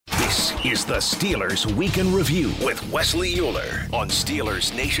This is the Steelers Week in Review with Wesley Euler on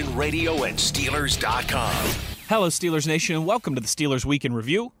Steelers Nation Radio and Steelers.com. Hello, Steelers Nation, and welcome to the Steelers Week in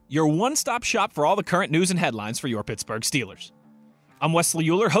Review, your one-stop shop for all the current news and headlines for your Pittsburgh Steelers. I'm Wesley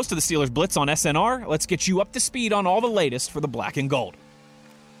Euler, host of the Steelers Blitz on SNR. Let's get you up to speed on all the latest for the black and gold.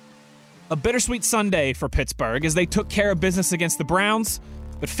 A bittersweet Sunday for Pittsburgh as they took care of business against the Browns,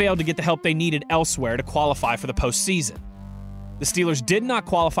 but failed to get the help they needed elsewhere to qualify for the postseason. The Steelers did not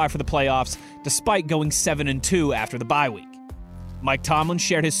qualify for the playoffs despite going 7-2 after the bye week. Mike Tomlin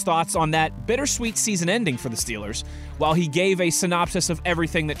shared his thoughts on that bittersweet season ending for the Steelers, while he gave a synopsis of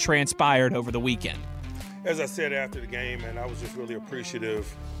everything that transpired over the weekend. As I said after the game, and I was just really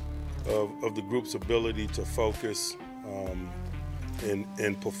appreciative of the group's ability to focus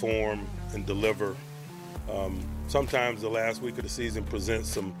and perform and deliver. Sometimes the last week of the season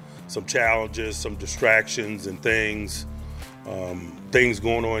presents some challenges, some distractions and things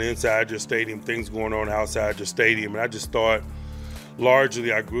going on inside your stadium, things going on outside your stadium. And I just thought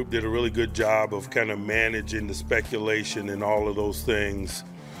largely our group did a really good job of kind of managing the speculation and all of those things,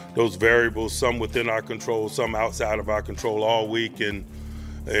 those variables, some within our control, some outside of our control all week in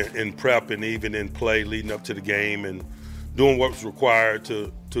prep and even in play leading up to the game and doing what was required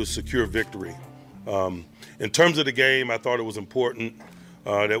to secure victory. In terms of the game, I thought it was important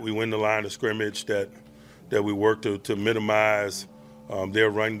that we win the line of scrimmage, that we work to minimize their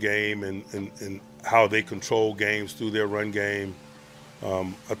run game and how they control games through their run game.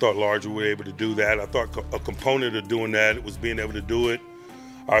 I thought largely we were able to do that. I thought a component of doing that was being able to do it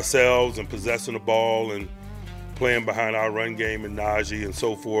ourselves and possessing the ball and playing behind our run game and Najee and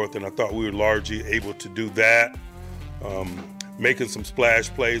so forth. And I thought we were largely able to do that. Making some splash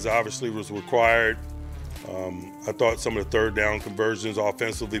plays obviously was required. I thought some of the third down conversions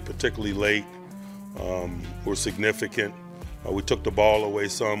offensively, particularly late, were significant. We took the ball away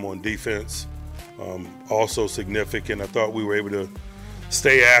some on defense, also significant. I thought we were able to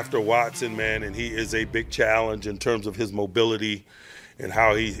stay after Watson, man, and he is a big challenge in terms of his mobility and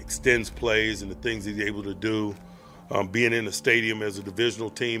how he extends plays and the things he's able to do. Being in the stadium as a divisional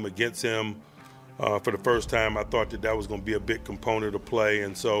team against him for the first time, I thought that was going to be a big component of play.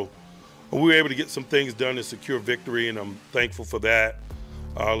 And so we were able to get some things done to secure victory, and I'm thankful for that.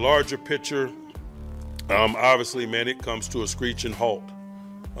 Larger picture, obviously, man, it comes to a screeching halt.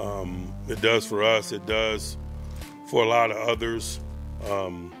 It does for us. It does for a lot of others.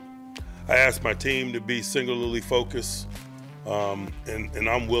 I asked my team to be singularly focused, and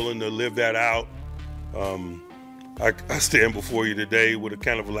I'm willing to live that out. I stand before you today with a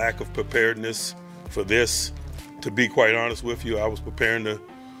kind of lack of preparedness for this. To be quite honest with you, I was preparing to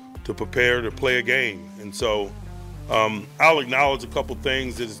prepare to play a game. And so I'll acknowledge a couple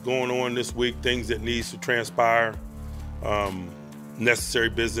things that is going on this week, things that needs to transpire, necessary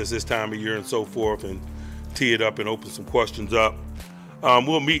business this time of year and so forth, and tee it up and open some questions up.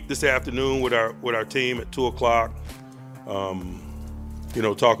 We'll meet this afternoon with our team at 2 o'clock,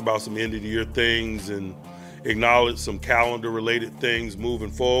 talk about some end of the year things and acknowledge some calendar-related things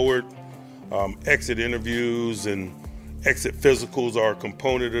moving forward. Exit interviews and exit physicals are a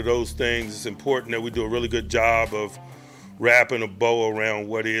component of those things. It's important that we do a really good job of wrapping a bow around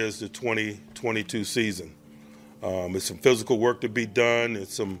what is the 2022 season. It's some physical work to be done.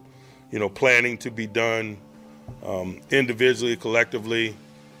 It's some, planning to be done individually, collectively.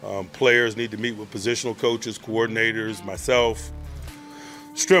 Players need to meet with positional coaches, coordinators, myself,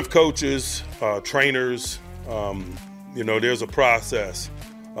 strength coaches, trainers. There's a process.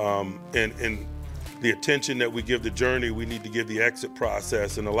 And the attention that we give the journey, we need to give the exit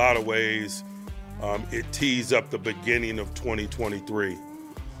process. In a lot of ways, it tees up the beginning of 2023,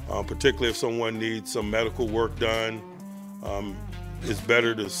 particularly if someone needs some medical work done. It's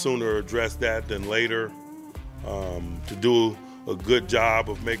better to sooner address that than later, to do a good job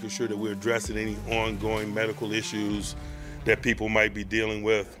of making sure that we're addressing any ongoing medical issues that people might be dealing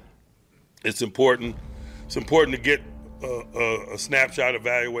with. It's important to get a snapshot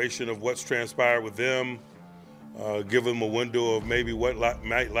evaluation of what's transpired with them, give them a window of maybe what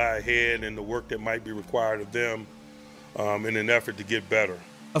might lie ahead and the work that might be required of them in an effort to get better.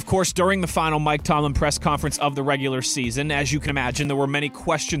 Of course, during the final Mike Tomlin press conference of the regular season, as you can imagine, there were many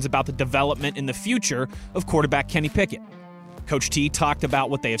questions about the development in the future of quarterback Kenny Pickett. Coach T talked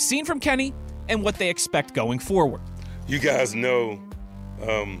about what they have seen from Kenny and what they expect going forward. You guys know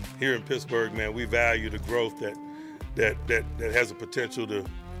here in Pittsburgh, man, we value the growth that has a potential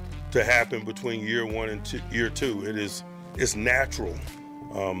to happen between year one and year two. It's natural.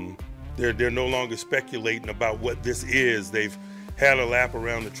 They're no longer speculating about what this is. They've had a lap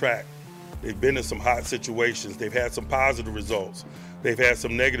around the track. They've been in some hot situations. They've had some positive results. They've had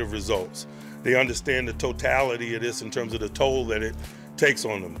some negative results. They understand the totality of this in terms of the toll that it takes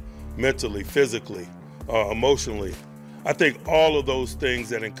on them, mentally, physically, emotionally. I think all of those things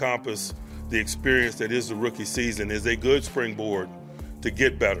that encompass the experience that is the rookie season is a good springboard to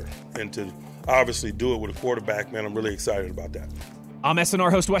get better and to obviously do it with a quarterback. Man, I'm really excited about that. I'm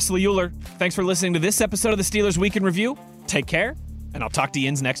SNR host Wesley Euler. Thanks for listening to this episode of the Steelers Week in Review. Take care, and I'll talk to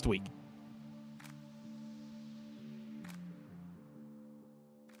you next week.